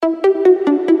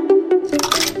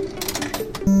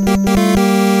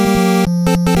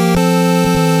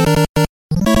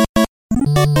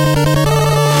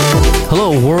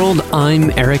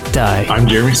I'm Eric Dye. I'm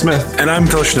Jeremy Smith. And I'm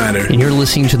Phil Schneider. And you're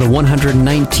listening to the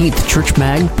 119th Church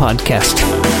Mag podcast.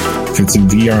 If it's in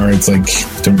VR, it's like,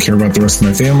 don't care about the rest of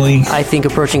my family. I think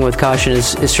approaching with caution is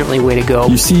certainly a way to go.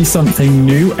 You see something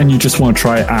new and you just want to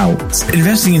try it out.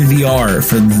 Investing in VR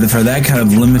for that kind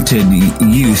of limited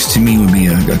use to me would be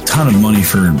a ton of money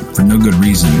for no good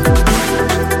reason.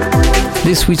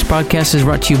 This week's podcast is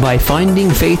brought to you by Finding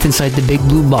Faith Inside the Big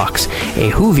Blue Box, a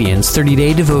Whovians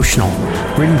 30-day devotional.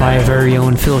 Written by our very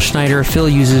own Phil Schneider, Phil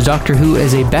uses Doctor Who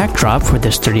as a backdrop for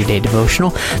this 30-day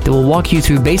devotional that will walk you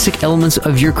through basic elements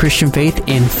of your Christian faith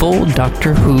in full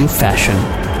Doctor Who fashion.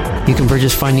 You can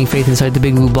purchase Finding Faith Inside the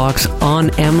Big Blue Box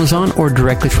on Amazon or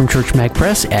directly from Church Mag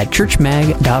Press at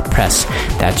churchmag.press.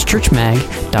 That's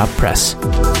churchmag.press.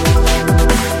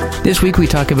 This week we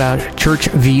talk about Church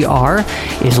VR.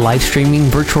 Is live streaming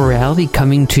virtual reality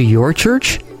coming to your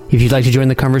church? If you'd like to join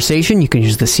the conversation, you can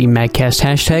use the CMagcast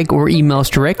hashtag or email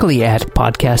us directly at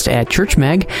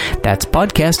podcast@churchmag. That's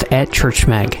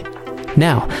podcast@churchmag.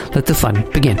 Now, let the fun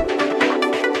begin.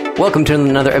 Welcome to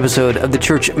another episode of the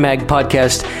Church Mag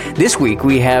podcast. This week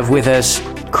we have with us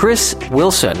Chris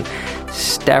Wilson,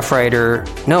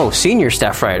 senior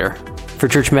staff writer for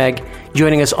Church Mag,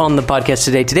 joining us on the podcast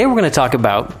today. Today we're going to talk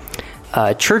about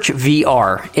Church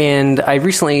VR, and I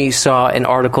recently saw an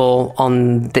article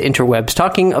on the interwebs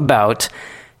talking about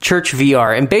Church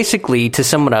VR, and basically, to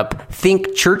sum it up,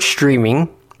 think church streaming,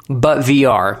 but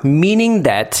VR, meaning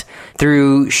that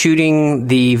through shooting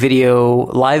the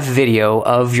live video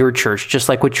of your church, just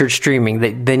like with church streaming,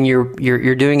 that then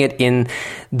you're doing it in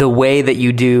the way that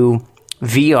you do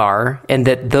VR, and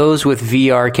that those with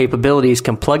VR capabilities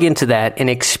can plug into that and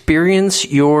experience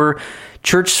your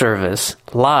church service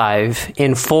live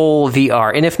in full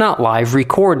VR, and if not live,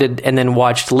 recorded and then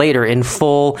watched later in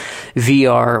full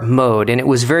VR mode. And it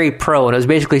was very pro, and it was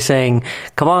basically saying,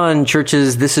 come on,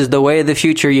 churches, this is the way of the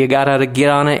future. You gotta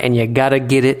get on it, and you gotta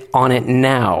get it on it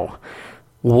now.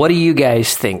 What do you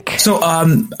guys think? So,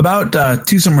 about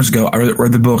 2 summers ago, I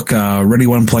read the book Ready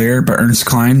One Player by Ernest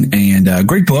Cline, and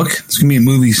great book. It's going to be a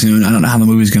movie soon. I don't know how the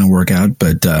movie's going to work out,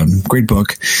 but great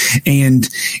book. And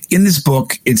in this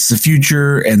book, it's the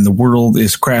future, and the world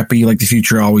is crappy, like the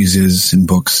future always is in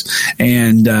books.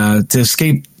 And to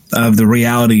escape the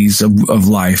realities of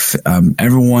life,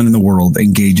 everyone in the world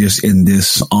engages in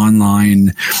this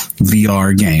online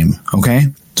VR game, okay?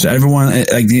 So everyone,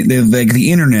 like the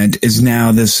internet is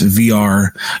now this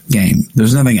VR game.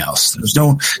 There's nothing else.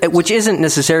 Which isn't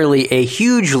necessarily a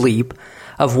huge leap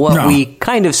of what we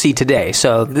kind of see today.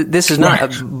 So this is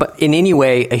not in any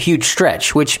way a huge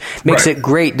stretch, which makes it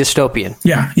great dystopian.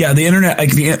 Yeah. The internet,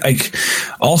 like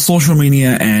all social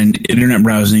media and internet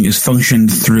browsing is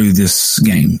functioned through this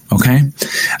game. Okay.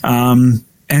 And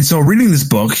so reading this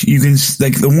book, you can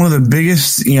one of the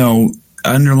biggest,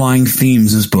 underlying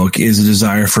themes of this book is a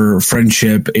desire for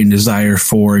friendship and desire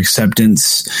for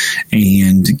acceptance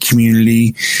and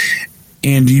community.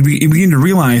 And you begin to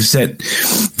realize that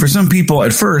for some people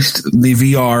at first, the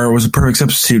VR was a perfect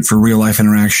substitute for real life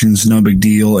interactions, no big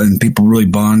deal, and people really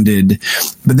bonded.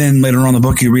 But then later on in the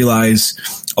book, you realize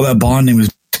all that bonding was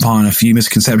upon a few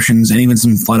misconceptions and even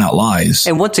some flat out lies.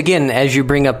 And once again, as you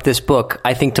bring up this book,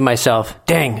 I think to myself,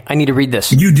 dang, I need to read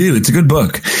this. You do. It's a good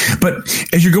book. But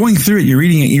as you're going through it, you're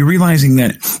reading it, you're realizing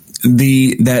that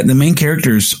the main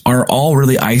characters are all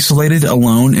really isolated,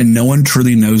 alone, and no one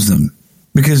truly knows them.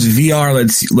 Because VR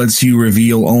lets you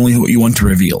reveal only what you want to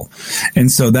reveal.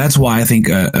 And so that's why I think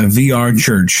a VR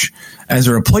church as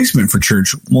a replacement for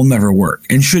church will never work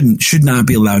and should not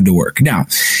be allowed to work. Now,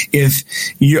 if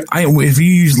you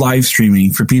use live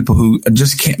streaming for people who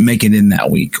just can't make it in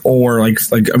that week, or like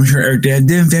I'm sure Eric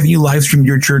have you live streamed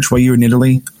your church while you were in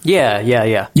Italy? Yeah,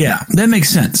 that makes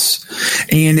sense.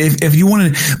 And if you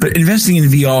want to, but investing in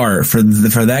VR for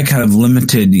that kind of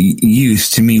limited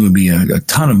use to me would be a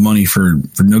ton of money for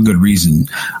no good reason.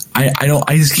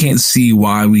 I just can't see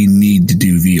why we need to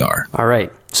do VR. All right.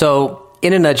 So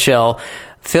in a nutshell,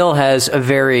 Phil has a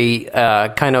very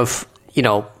kind of,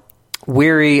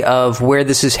 weary of where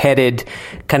this is headed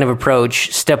kind of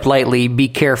approach. Step lightly, be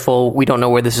careful. We don't know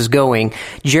where this is going.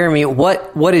 Jeremy,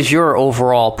 what is your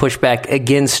overall pushback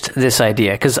against this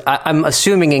idea? Because I'm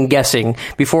assuming and guessing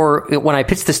when I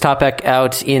pitched this topic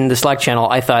out in the Slack channel,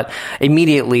 I thought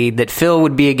immediately that Phil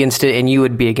would be against it and you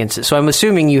would be against it. So I'm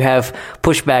assuming you have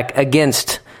pushback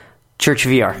against Church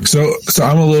VR. So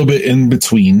I'm a little bit in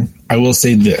between. I will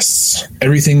say this.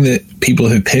 Everything that people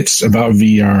have pitched about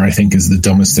VR, I think, is the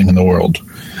dumbest thing in the world.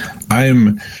 I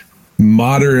am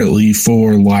moderately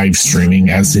for live streaming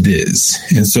as it is.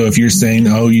 And so if you're saying,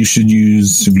 you should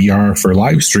use VR for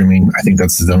live streaming, I think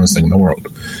that's the dumbest thing in the world.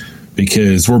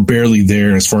 because we're barely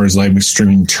there as far as live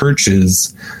streaming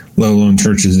churches, let alone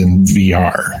churches in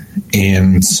VR.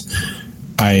 And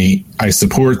I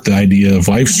support the idea of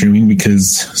live streaming because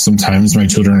sometimes my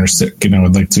children are sick and I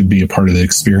would like to be a part of the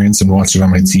experience and watch it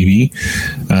on my TV.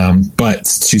 But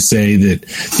to say that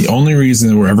the only reason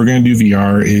that we're ever going to do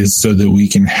VR is so that we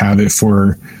can have it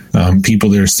for people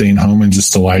that are staying home and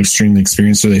just to live stream the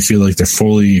experience so they feel like they're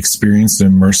fully experienced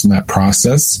and immersed in that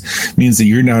process means that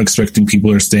you're now expecting people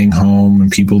that are staying home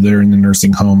and people that are in the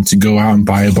nursing home to go out and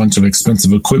buy a bunch of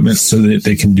expensive equipment so that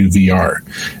they can do VR.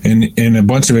 And a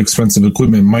bunch of expensive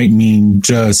equipment might mean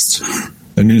just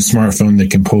a new smartphone that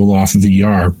can pull off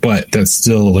VR, but that's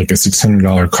still like a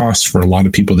 $600 cost for a lot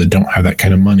of people that don't have that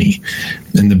kind of money.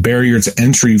 And the barrier to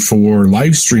entry for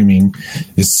live streaming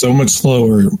is so much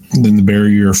lower than the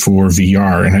barrier for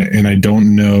VR. And I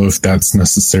don't know if that's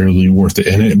necessarily worth it.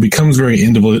 And it becomes very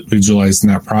individualized in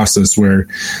that process where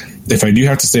if I do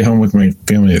have to stay home with my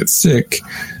family that's sick,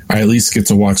 I at least get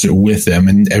to watch it with them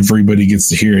and everybody gets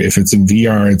to hear it. If it's in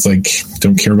VR, it's like,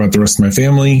 don't care about the rest of my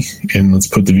family and let's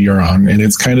put the VR on. And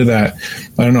it's kind of that,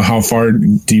 I don't know how far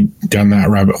deep down that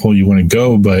rabbit hole you want to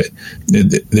go, but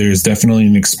there's definitely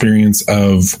an experience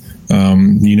of,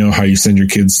 how you send your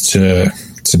kids to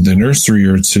the nursery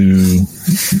or to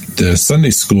the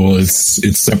Sunday school,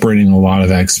 it's separating a lot of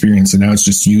that experience. And now it's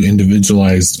just you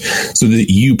individualized so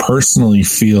that you personally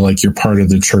feel like you're part of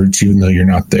the church, even though you're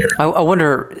not there. I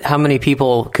wonder how many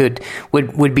people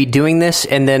would be doing this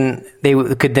and then they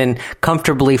could then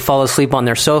comfortably fall asleep on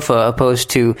their sofa opposed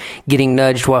to getting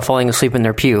nudged while falling asleep in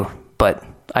their pew. But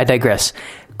I digress.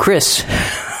 Chris,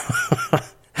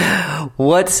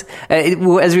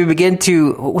 as we begin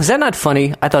to, was that not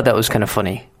funny? I thought that was kind of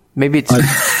funny. Maybe it's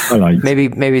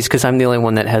maybe it's because I'm the only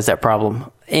one that has that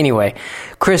problem. Anyway,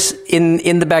 Chris,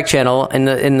 in the back channel, in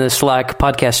the Slack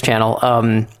podcast channel,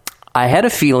 I had a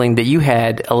feeling that you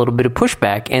had a little bit of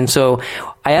pushback, and so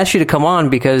I asked you to come on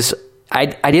because I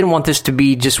didn't want this to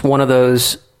be just one of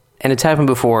those. And it's happened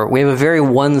before. We have a very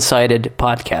one-sided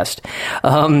podcast,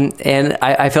 and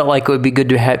I felt like it would be good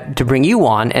to bring you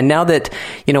on. And now that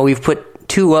we've put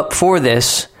two up for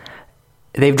this,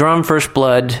 they've drawn first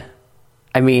blood.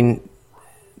 I mean,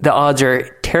 the odds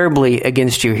are terribly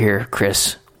against you here,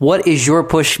 Chris. What is your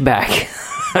pushback?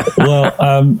 Well,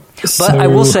 but I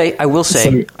will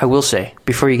say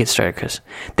before you get started, Chris,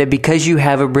 that because you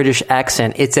have a British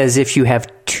accent, it's as if you have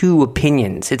two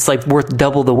opinions. It's like worth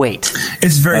double the weight.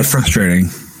 It's very frustrating.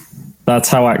 That's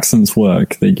how accents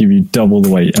work. They give you double the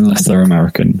weight unless they're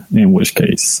American, in which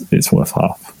case it's worth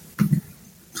half.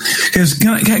 Because,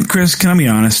 Chris, can I be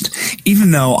honest?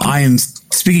 Even though I am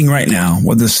speaking right now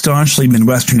with a staunchly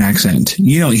Midwestern accent,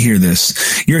 you don't hear this.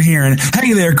 You're hearing,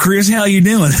 "Hey there, Chris, how you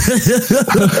doing?"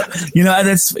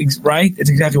 That's right. It's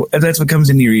exactly that's what comes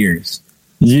into your ears.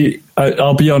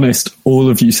 I'll be honest. All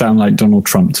of you sound like Donald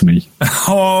Trump to me. Ouch!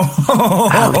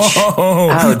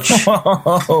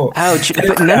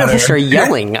 But none of us are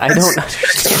yelling. I don't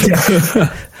understand.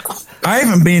 I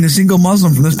haven't banned a single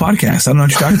Muslim from this podcast. I don't know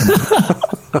what you're talking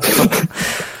about.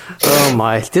 Oh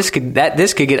my! This could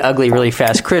get ugly really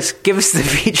fast. Chris, give us the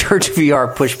Church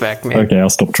VR pushback, man. Okay,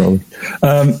 I'll stop trolling.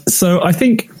 So I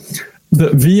think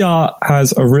that VR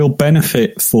has a real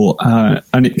benefit for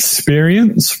an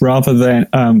experience rather than.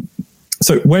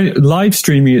 So when live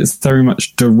streaming is very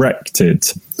much directed,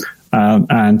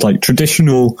 and like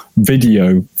traditional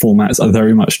video formats are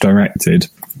very much directed.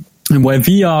 And where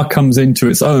VR comes into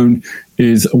its own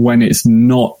is when it's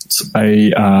not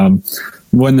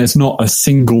when there's not a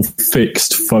single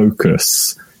fixed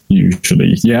focus,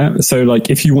 usually. Yeah. So like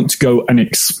if you want to go and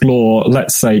explore,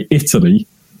 let's say Italy,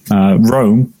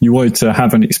 Rome, you wanted to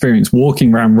have an experience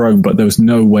walking around Rome, but there was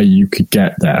no way you could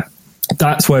get there.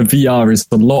 That's where VR is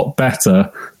a lot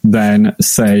better than,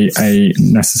 say,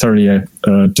 necessarily a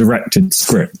directed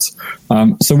script.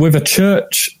 So with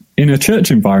in a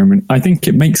church environment, I think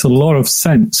it makes a lot of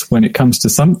sense when it comes to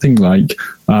something like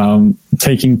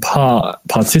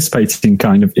participating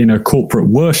kind of in a corporate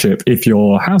worship if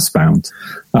you're housebound.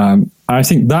 I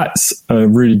think that's a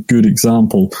really good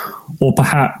example. Or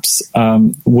perhaps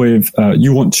with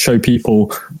you want to show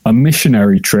people a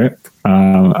missionary trip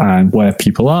and where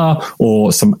people are,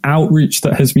 or some outreach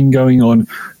that has been going on,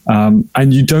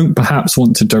 and you don't perhaps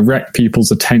want to direct people's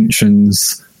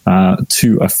attentions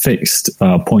to a fixed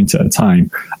point at a time.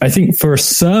 I think for a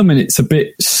sermon, it's a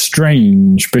bit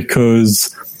strange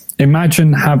because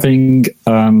imagine having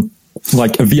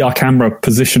like a VR camera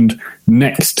positioned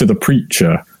next to the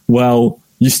preacher. Well,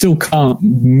 you still can't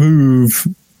move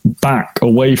back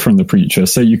away from the preacher.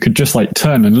 So you could just like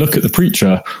turn and look at the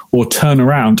preacher or turn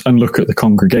around and look at the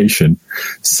congregation.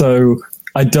 So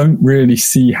I don't really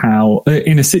see how,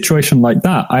 in a situation like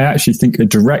that, I actually think a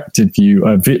directed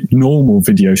view, normal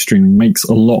video streaming makes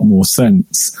a lot more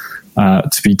sense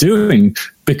to be doing,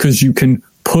 because you can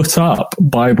put up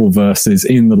Bible verses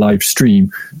in the live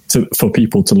stream for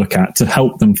people to look at, to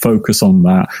help them focus on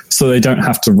that, so they don't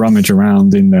have to rummage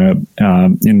around in their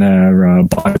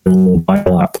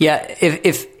Bible app. Yeah,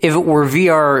 if it were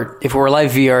VR, if it were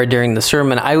live VR during the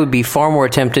sermon, I would be far more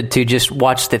tempted to just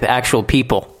watch the actual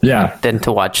people, than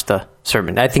to watch the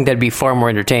sermon. I think that'd be far more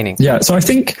entertaining. Yeah, so I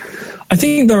think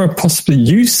there are possibly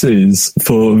uses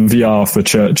for VR for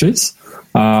churches.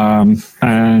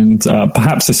 And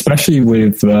perhaps especially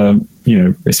with,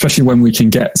 especially when we can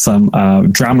get some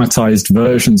dramatized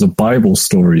versions of Bible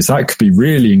stories, that could be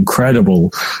really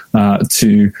incredible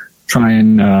to try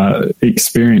and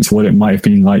experience what it might have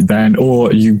been like then.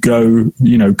 Or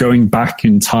going back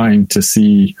in time to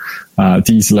see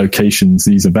these locations,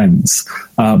 these events.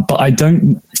 But I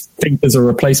don't think there's a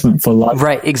replacement for live.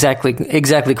 Right, exactly,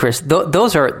 Chris.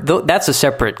 That's a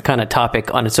separate kind of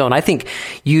topic on its own. I think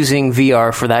using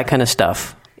VR for that kind of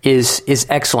stuff is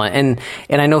excellent,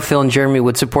 and I know Phil and Jeremy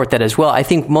would support that as well. I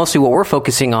think mostly what we're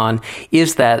focusing on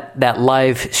is that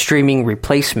live streaming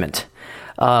replacement.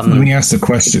 Let me ask the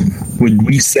question: would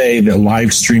we say that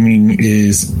live streaming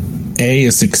is A,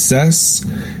 a success,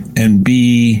 and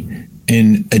B,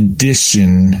 an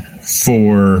addition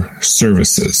for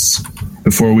services?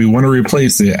 Before we want to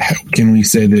replace it, how can we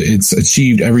say that it's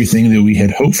achieved everything that we had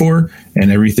hoped for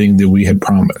and everything that we had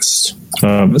promised?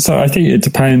 So I think it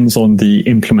depends on the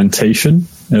implementation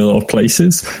in a lot of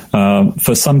places.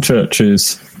 For some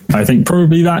churches, I think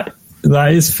probably that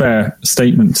is fair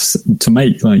statement to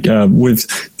make. Like with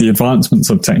the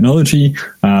advancements of technology,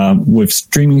 with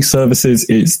streaming services,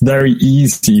 it's very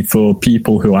easy for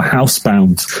people who are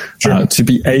housebound to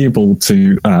be able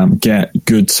to get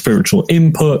good spiritual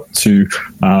input, to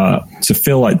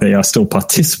feel like they are still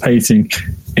participating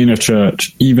in a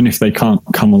church, even if they can't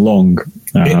come along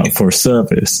for a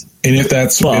service. And if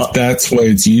that's what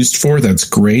it's used for, that's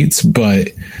great. But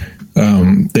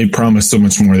they promise so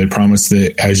much more. They promise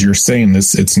that, as you're saying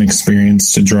this, it's an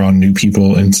experience to draw new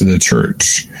people into the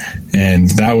church. And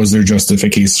that was their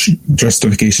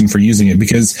justification for using it,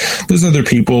 because those other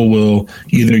people will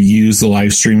either use the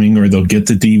live streaming, or they'll get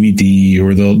the DVD,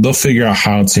 or they'll figure out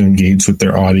how to engage with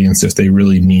their audience if they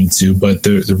really need to. But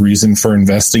the reason for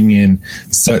investing in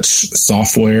such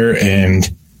software and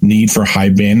need for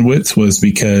high bandwidth was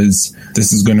because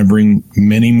this is going to bring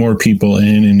many more people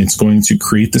in, and it's going to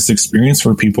create this experience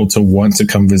for people to want to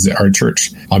come visit our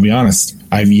church. I'll be honest,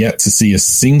 I've yet to see a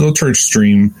single church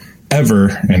stream ever,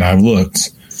 and I've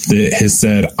looked, that has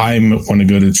said, I want to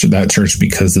go to that church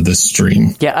because of this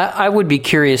stream. Yeah, I would be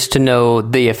curious to know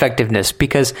the effectiveness,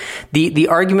 because the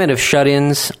argument of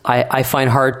shut-ins I find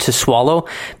hard to swallow,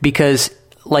 because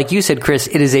like you said, Chris,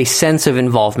 it is a sense of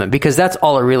involvement, because that's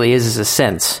all it really is a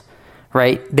sense,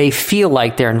 right? They feel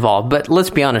like they're involved, but let's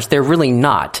be honest, they're really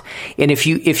not. And if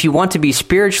you want to be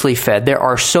spiritually fed, there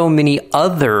are so many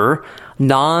other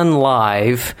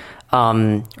non-live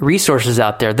resources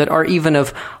out there that are even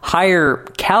of higher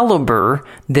caliber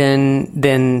than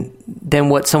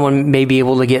what someone may be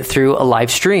able to get through a live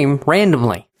stream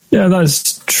randomly. Yeah,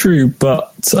 that's true.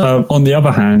 But on the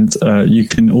other hand, you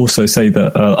can also say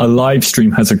that a live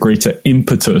stream has a greater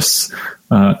impetus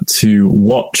to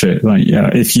watch it. Like,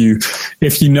 if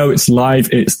you know it's live,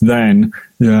 it's then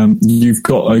you've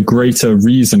got a greater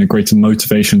reason, a greater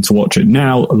motivation to watch it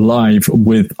now live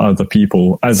with other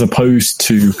people, as opposed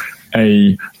to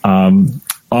a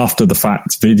after the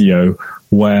fact video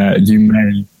where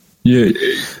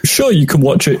sure, you can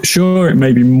watch it. Sure, it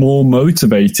may be more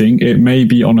motivating. It may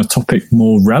be on a topic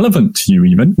more relevant to you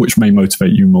even, which may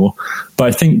motivate you more. But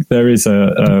I think there is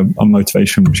a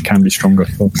motivation which can be stronger.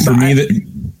 For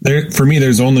me,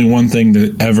 there's only one thing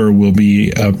that ever will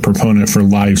be a proponent for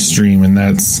live stream, and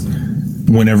that's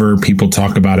whenever people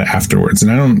talk about it afterwards.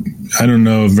 And I don't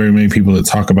know of very many people that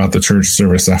talk about the church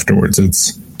service afterwards.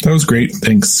 That was great.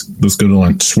 Thanks. Let's go to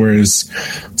lunch. Whereas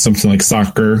something like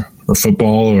soccer or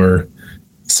football or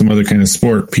some other kind of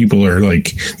sport, people are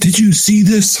like, did you see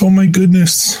this? Oh my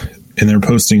goodness. And they're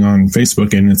posting on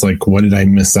Facebook, and it's like, what did I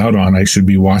miss out on? I should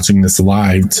be watching this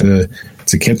live to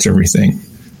catch everything.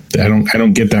 I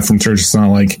don't get that from church. It's not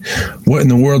like, what in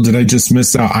the world did I just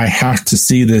miss out? I have to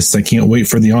see this. I can't wait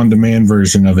for the on-demand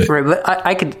version of it. Right, but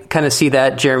I could kind of see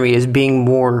that, Jeremy, as being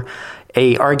more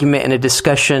a argument and a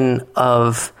discussion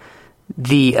of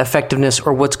the effectiveness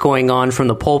or what's going on from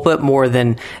the pulpit, more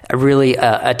than really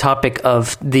a topic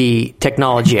of the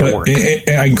technology at work.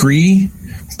 I agree,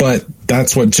 but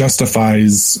that's what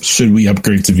justifies, should we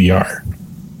upgrade to VR?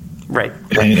 Right.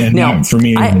 And Now, not for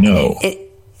me to know.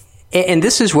 And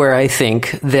this is where I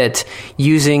think that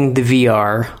using the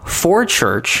VR for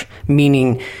church,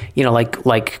 meaning,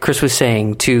 like Chris was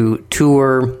saying, to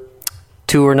tour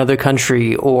another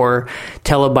country or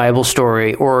tell a Bible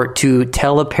story or to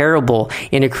tell a parable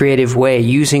in a creative way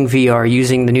using VR,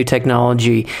 using the new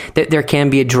technology, that there can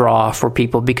be a draw for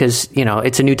people because,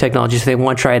 it's a new technology, so they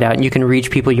want to try it out and you can reach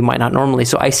people you might not normally.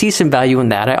 So I see some value in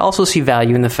that. I also see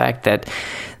value in the fact that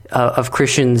of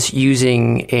Christians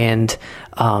using and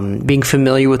being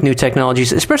familiar with new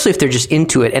technologies, especially if they're just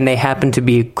into it and they happen to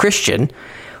be Christian,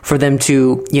 for them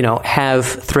to, have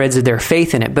threads of their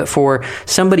faith in it. But for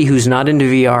somebody who's not into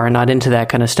VR and not into that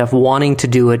kind of stuff, wanting to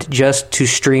do it just to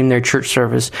stream their church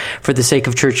service for the sake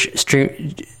of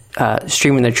streaming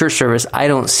their church service, I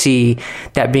don't see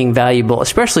that being valuable,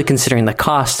 especially considering the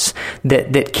costs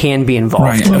that can be involved.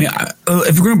 Right. I mean,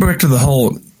 if we're going back to the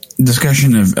whole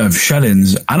discussion of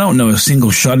shut-ins, I don't know a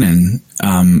single shut-in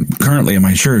currently in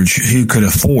my church who could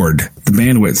afford the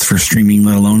bandwidth for streaming,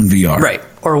 let alone VR. Right.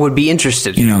 Or would be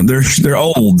interested. They're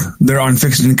old. They're on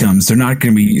fixed incomes. They're not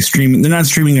going to be streaming. They're not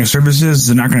streaming their services.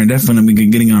 They're not going to definitely be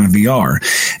getting on a VR.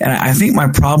 And I think my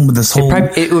problem with this whole...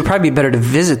 It would probably be better to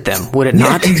visit them, would it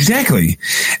not? Yeah, exactly.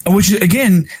 Which,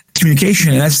 again,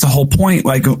 communication, and that's the whole point.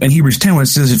 Like in Hebrews 10, when it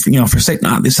says, forsake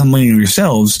not the assembling of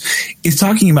yourselves, it's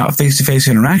talking about face-to-face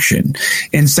interaction.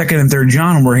 In 2nd and 3rd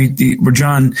John, where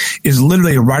John is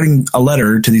literally writing a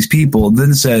letter to these people,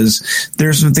 then says,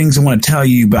 there's some things I want to tell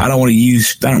you, but I don't want to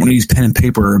use pen and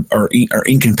paper or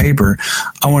ink and paper.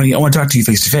 I want to talk to you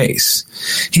face to face.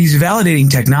 He's validating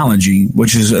technology,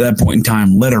 which is at that point in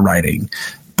time letter writing,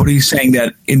 but he's saying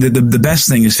that the best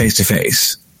thing is face to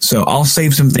face. So I'll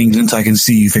save some things until I can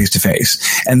see you face to face.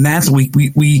 And that's we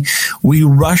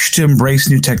rush to embrace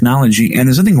new technology, and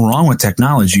there's nothing wrong with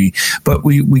technology, but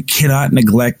we cannot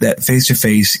neglect that face to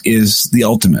face is the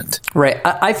ultimate. Right.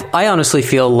 I honestly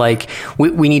feel like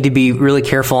we need to be really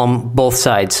careful on both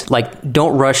sides. Like,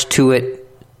 don't rush to it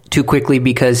too quickly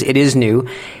because it is new,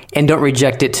 and don't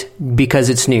reject it because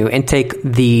it's new, and take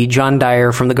the John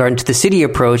Dyer from the Garden to the City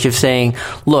approach of saying,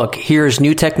 look, here's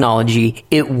new technology.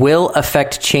 It will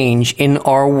affect change in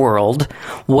our world.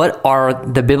 What are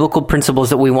the biblical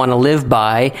principles that we want to live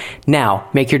by? Now,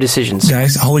 make your decisions.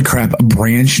 Guys, holy crap, a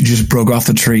branch just broke off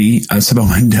the tree outside my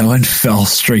window and fell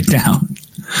straight down.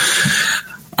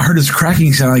 I heard this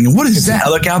cracking sound. Like, what is that? I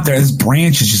look out there, this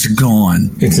branch is just gone.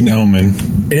 It's an omen.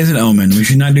 It is an omen. We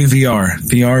should not do VR.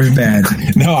 VR is bad.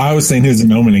 No, I was saying it was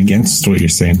an omen against what you're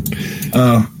saying.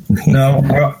 No,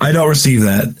 I don't receive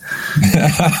that.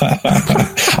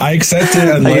 I accept it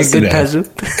unless it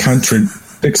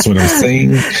contradicts what I'm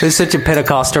saying. It's such a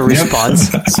Pentecostal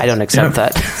response. I don't accept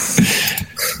that.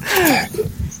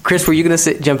 Chris, were you going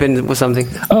to jump in with something?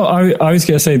 Oh, I was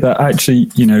going to say that actually,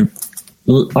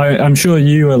 I'm sure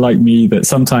you are like me, that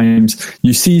sometimes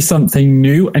you see something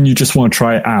new and you just want to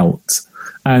try it out.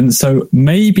 And so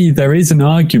maybe there is an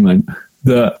argument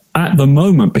that at the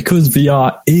moment, because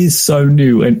VR is so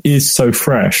new and is so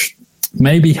fresh,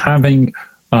 maybe having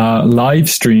live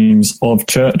streams of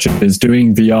churches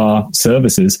doing VR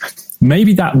services,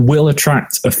 maybe that will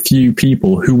attract a few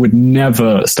people who would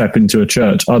never step into a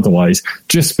church otherwise,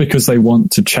 just because they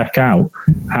want to check out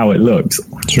how it looks.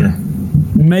 Sure.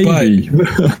 Maybe.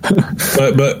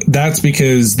 But that's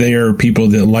because they are people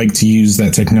that like to use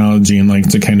that technology and like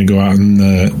to kind of go out in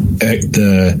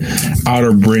the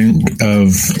outer brink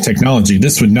of technology.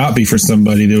 This would not be for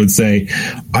somebody that would say,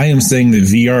 I am saying that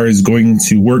VR is going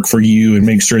to work for you and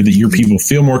make sure that your people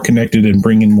feel more connected and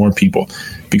bring in more people.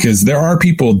 Because there are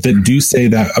people that do say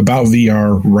that about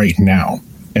VR right now.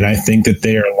 And I think that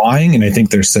they are lying, and I think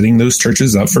they're setting those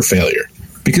churches up for failure.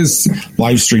 Because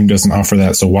live stream doesn't offer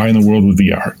that, so why in the world would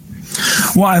VR?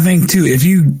 Well, I think, too, if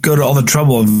you go to all the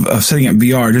trouble of setting up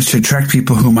VR just to attract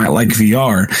people who might like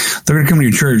VR, they're going to come to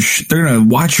your church, they're going to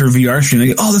watch your VR stream, they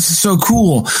go, oh, this is so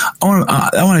cool,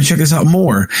 I want to check this out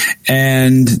more.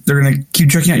 And they're going to keep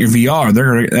checking out your VR.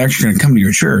 They're actually going to come to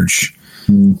your church.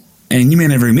 And you may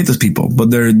never meet those people,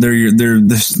 but they're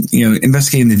this,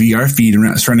 investigating the VR feed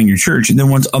surrounding your church. And then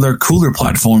once other cooler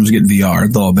platforms get VR,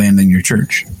 they'll abandon your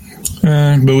church.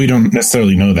 But we don't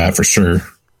necessarily know that for sure.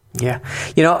 Yeah.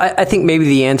 I think maybe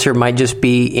the answer might just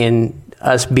be in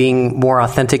us being more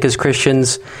authentic as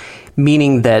Christians,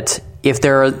 meaning that if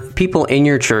there are people in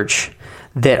your church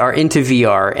that are into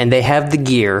VR and they have the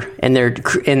gear and they're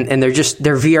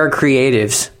VR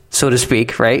creatives, so to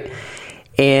speak, right?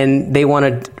 And they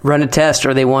want to run a test,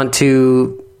 or they want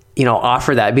to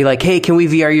offer that. Be like, hey, can we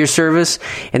VR your service,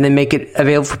 and then make it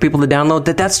available for people to download?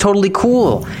 That's totally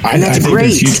cool, and that's I think great.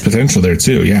 There's huge potential there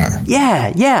too.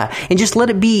 Yeah, and just let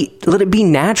it be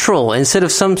natural instead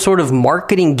of some sort of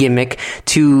marketing gimmick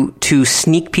to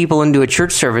sneak people into a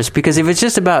church service. Because if it's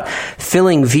just about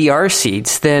filling VR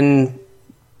seats, then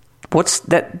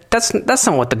that's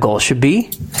not what the goal should be.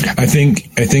 I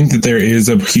think that there is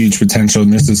a huge potential,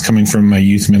 and this is coming from my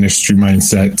youth ministry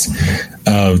mindset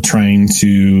of trying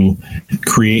to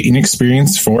create an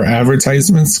experience for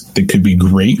advertisements that could be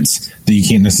great that you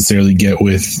can't necessarily get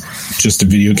with just a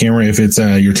video camera. If it's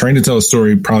you're trying to tell a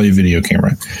story, probably a video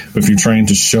camera. But if you're trying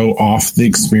to show off the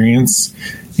experience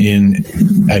in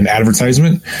an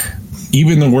advertisement,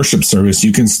 even the worship service,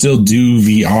 you can still do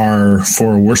VR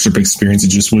for a worship experience. It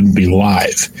just wouldn't be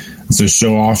live. So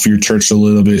show off your church a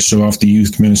little bit, show off the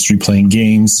youth ministry playing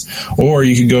games, or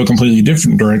you could go a completely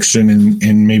different direction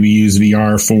and maybe use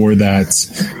VR for that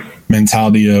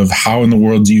mentality of how in the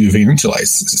world do you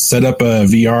evangelize? Set up a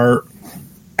VR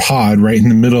pod right in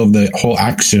the middle of the whole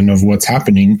action of what's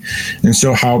happening and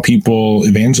show how people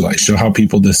evangelize, show how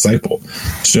people disciple,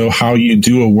 show how you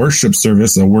do a worship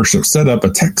service, a worship setup, a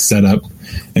tech setup,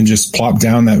 and just plop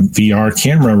down that VR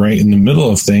camera right in the middle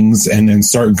of things and then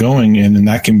start going. And then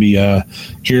that can be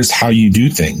here's how you do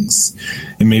things.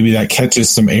 And maybe that catches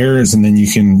some errors, and then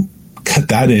you can cut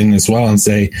that in as well and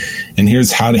say, and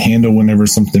here's how to handle whenever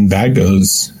something bad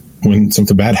goes. When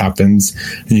something bad happens,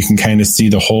 and you can kind of see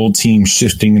the whole team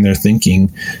shifting in their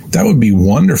thinking. That would be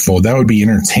wonderful. That would be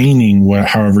entertaining,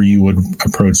 however you would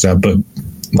approach that. But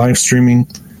live streaming,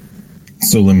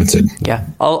 so limited. Yeah.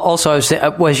 Also, as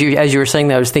you were saying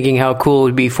that, I was thinking how cool it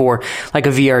would be for like a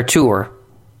VR tour.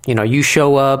 You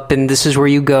show up and this is where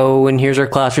you go and here's our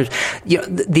classrooms.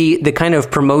 The kind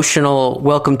of promotional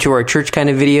welcome to our church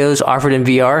kind of videos offered in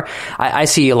VR, I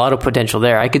see a lot of potential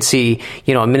there. I could see,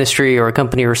 a ministry or a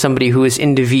company or somebody who is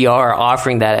into VR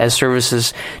offering that as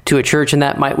services to a church. And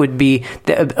that would be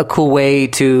a cool way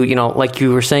to, like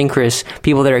you were saying, Chris,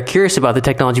 people that are curious about the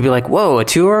technology be like, whoa, a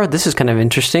tour? This is kind of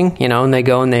interesting, and they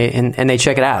go and they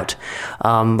check it out.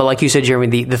 But like you said,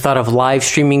 Jeremy, the thought of live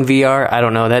streaming VR, I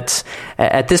don't know, that's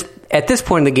at this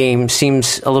point in the game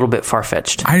seems a little bit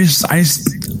far-fetched.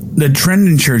 The trend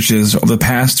in churches over the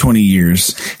past 20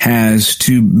 years has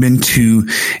been to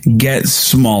get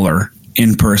smaller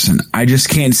in person. I just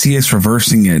can't see us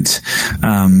reversing it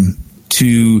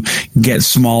to get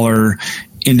smaller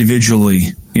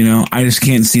individually. I just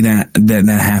can't see that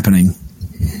happening.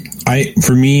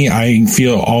 For me, I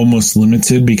feel almost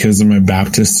limited because of my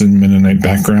Baptist and Mennonite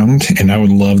background, and I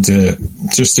would love to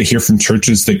hear from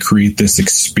churches that create this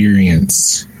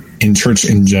experience in church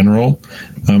in general.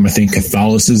 I think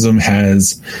Catholicism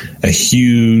has a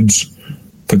huge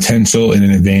potential and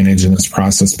an advantage in this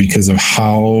process because of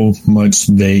how much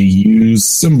they use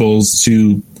symbols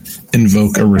to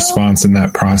invoke a response in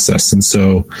that process. And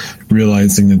so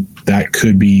realizing that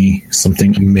could be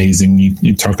something amazing.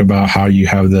 You talk about how you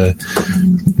have the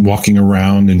walking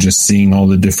around and just seeing all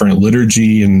the different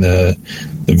liturgy and the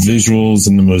visuals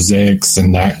and the mosaics,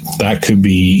 and that could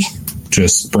be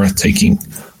just breathtaking.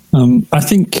 I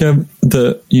think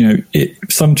that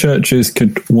some churches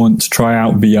could want to try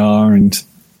out VR and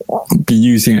be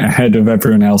using it ahead of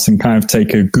everyone else and kind of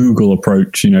take a Google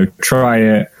approach. Try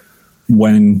it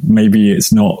when maybe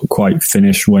it's not quite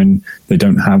finished, when they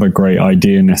don't have a great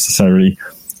idea necessarily.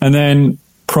 And then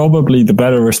probably the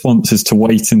better response is to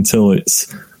wait until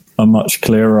it's a much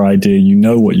clearer idea.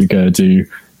 What you're going to do.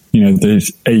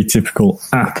 The atypical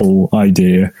Apple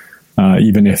idea,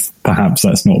 even if perhaps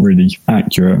that's not really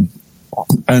accurate,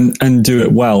 and do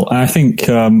it well. And I think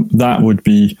that would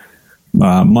be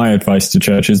my advice to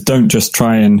churches. Don't just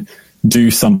try and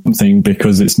do something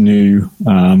because it's new.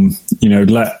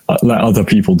 Let other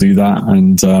people do that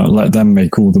and let them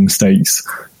make all the mistakes,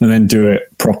 and then do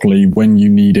it properly when you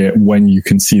need it, when you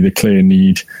can see the clear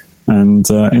need, and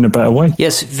in a better way.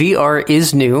 Yes, VR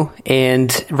is new,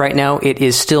 and right now it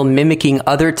is still mimicking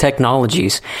other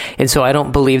technologies. And so I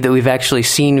don't believe that we've actually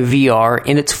seen VR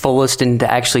in its fullest and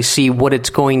to actually see what it's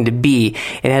going to be.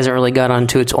 It hasn't really got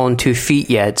onto its own 2 feet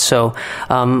yet. So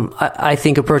I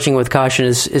think approaching it with caution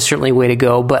is certainly a way to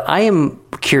go. But I am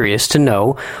curious to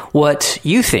know what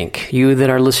you think. You that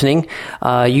are listening,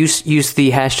 use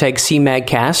the hashtag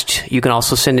CMAGcast. You can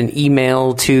also send an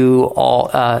email to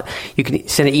you can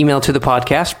send an email to the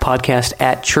podcast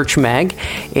at ChurchMag,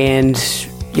 and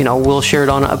we'll share it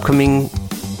on an upcoming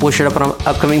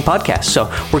podcast.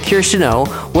 So we're curious to know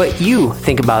what you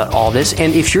think about all this,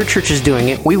 and if your church is doing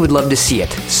it, we would love to see it.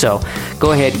 So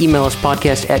go ahead, email us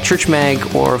podcast at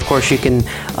ChurchMag, or of course you can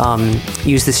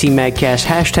use the CMAGcast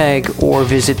hashtag, or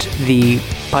visit the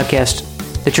podcast,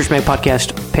 the Church Mag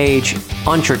podcast page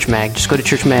on Church Mag. Just go to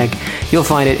Church Mag. You'll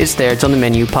find it. It's there. It's on the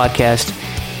menu. Podcast.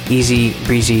 Easy,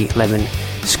 breezy, lemon,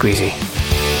 squeezy.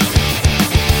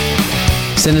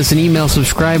 Send us an email,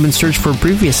 subscribe, and search for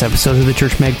previous episodes of the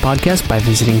Church Mag podcast by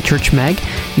visiting Church Mag.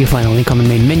 You'll find a link on the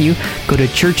main menu. Go to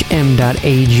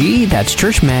churchm.ag. That's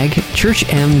Church Mag,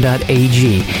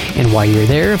 churchm.ag. And while you're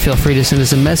there, feel free to send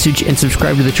us a message and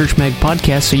subscribe to the Church Mag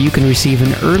podcast so you can receive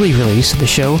an early release of the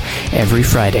show every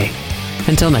Friday.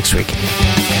 Until next week.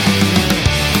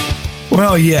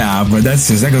 Well, yeah, but that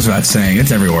goes without saying.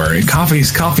 It's everywhere.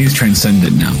 Coffee's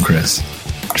transcendent now, Chris.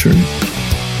 True.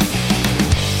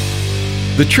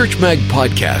 The Church Mag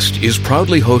podcast is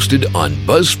proudly hosted on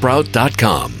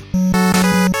Buzzsprout.com.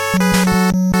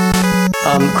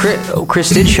 Chris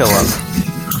did show up.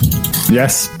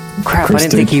 Yes. Crap, Chris I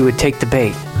didn't think he would take the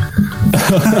bait.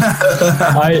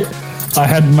 I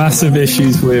had massive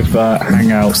issues with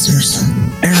Hangouts.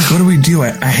 Eric, what do we do?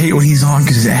 I hate when he's on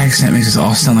because his accent makes us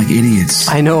all sound like idiots.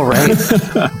 I know, right? It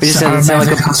just doesn't sound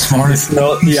like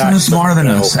He's smarter than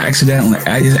us, accidentally.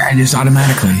 I just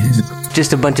automatically.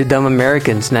 just a bunch of dumb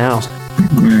Americans now.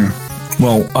 Yeah.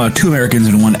 Well, 2 Americans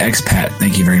and 1 expat.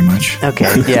 Thank you very much.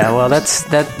 Okay, yeah. Well,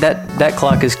 that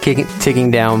clock is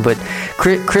ticking down. But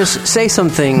Chris, say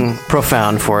something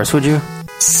profound for us, would you?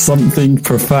 Something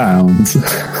profound.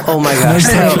 Oh my gosh,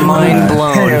 that's mind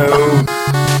blown.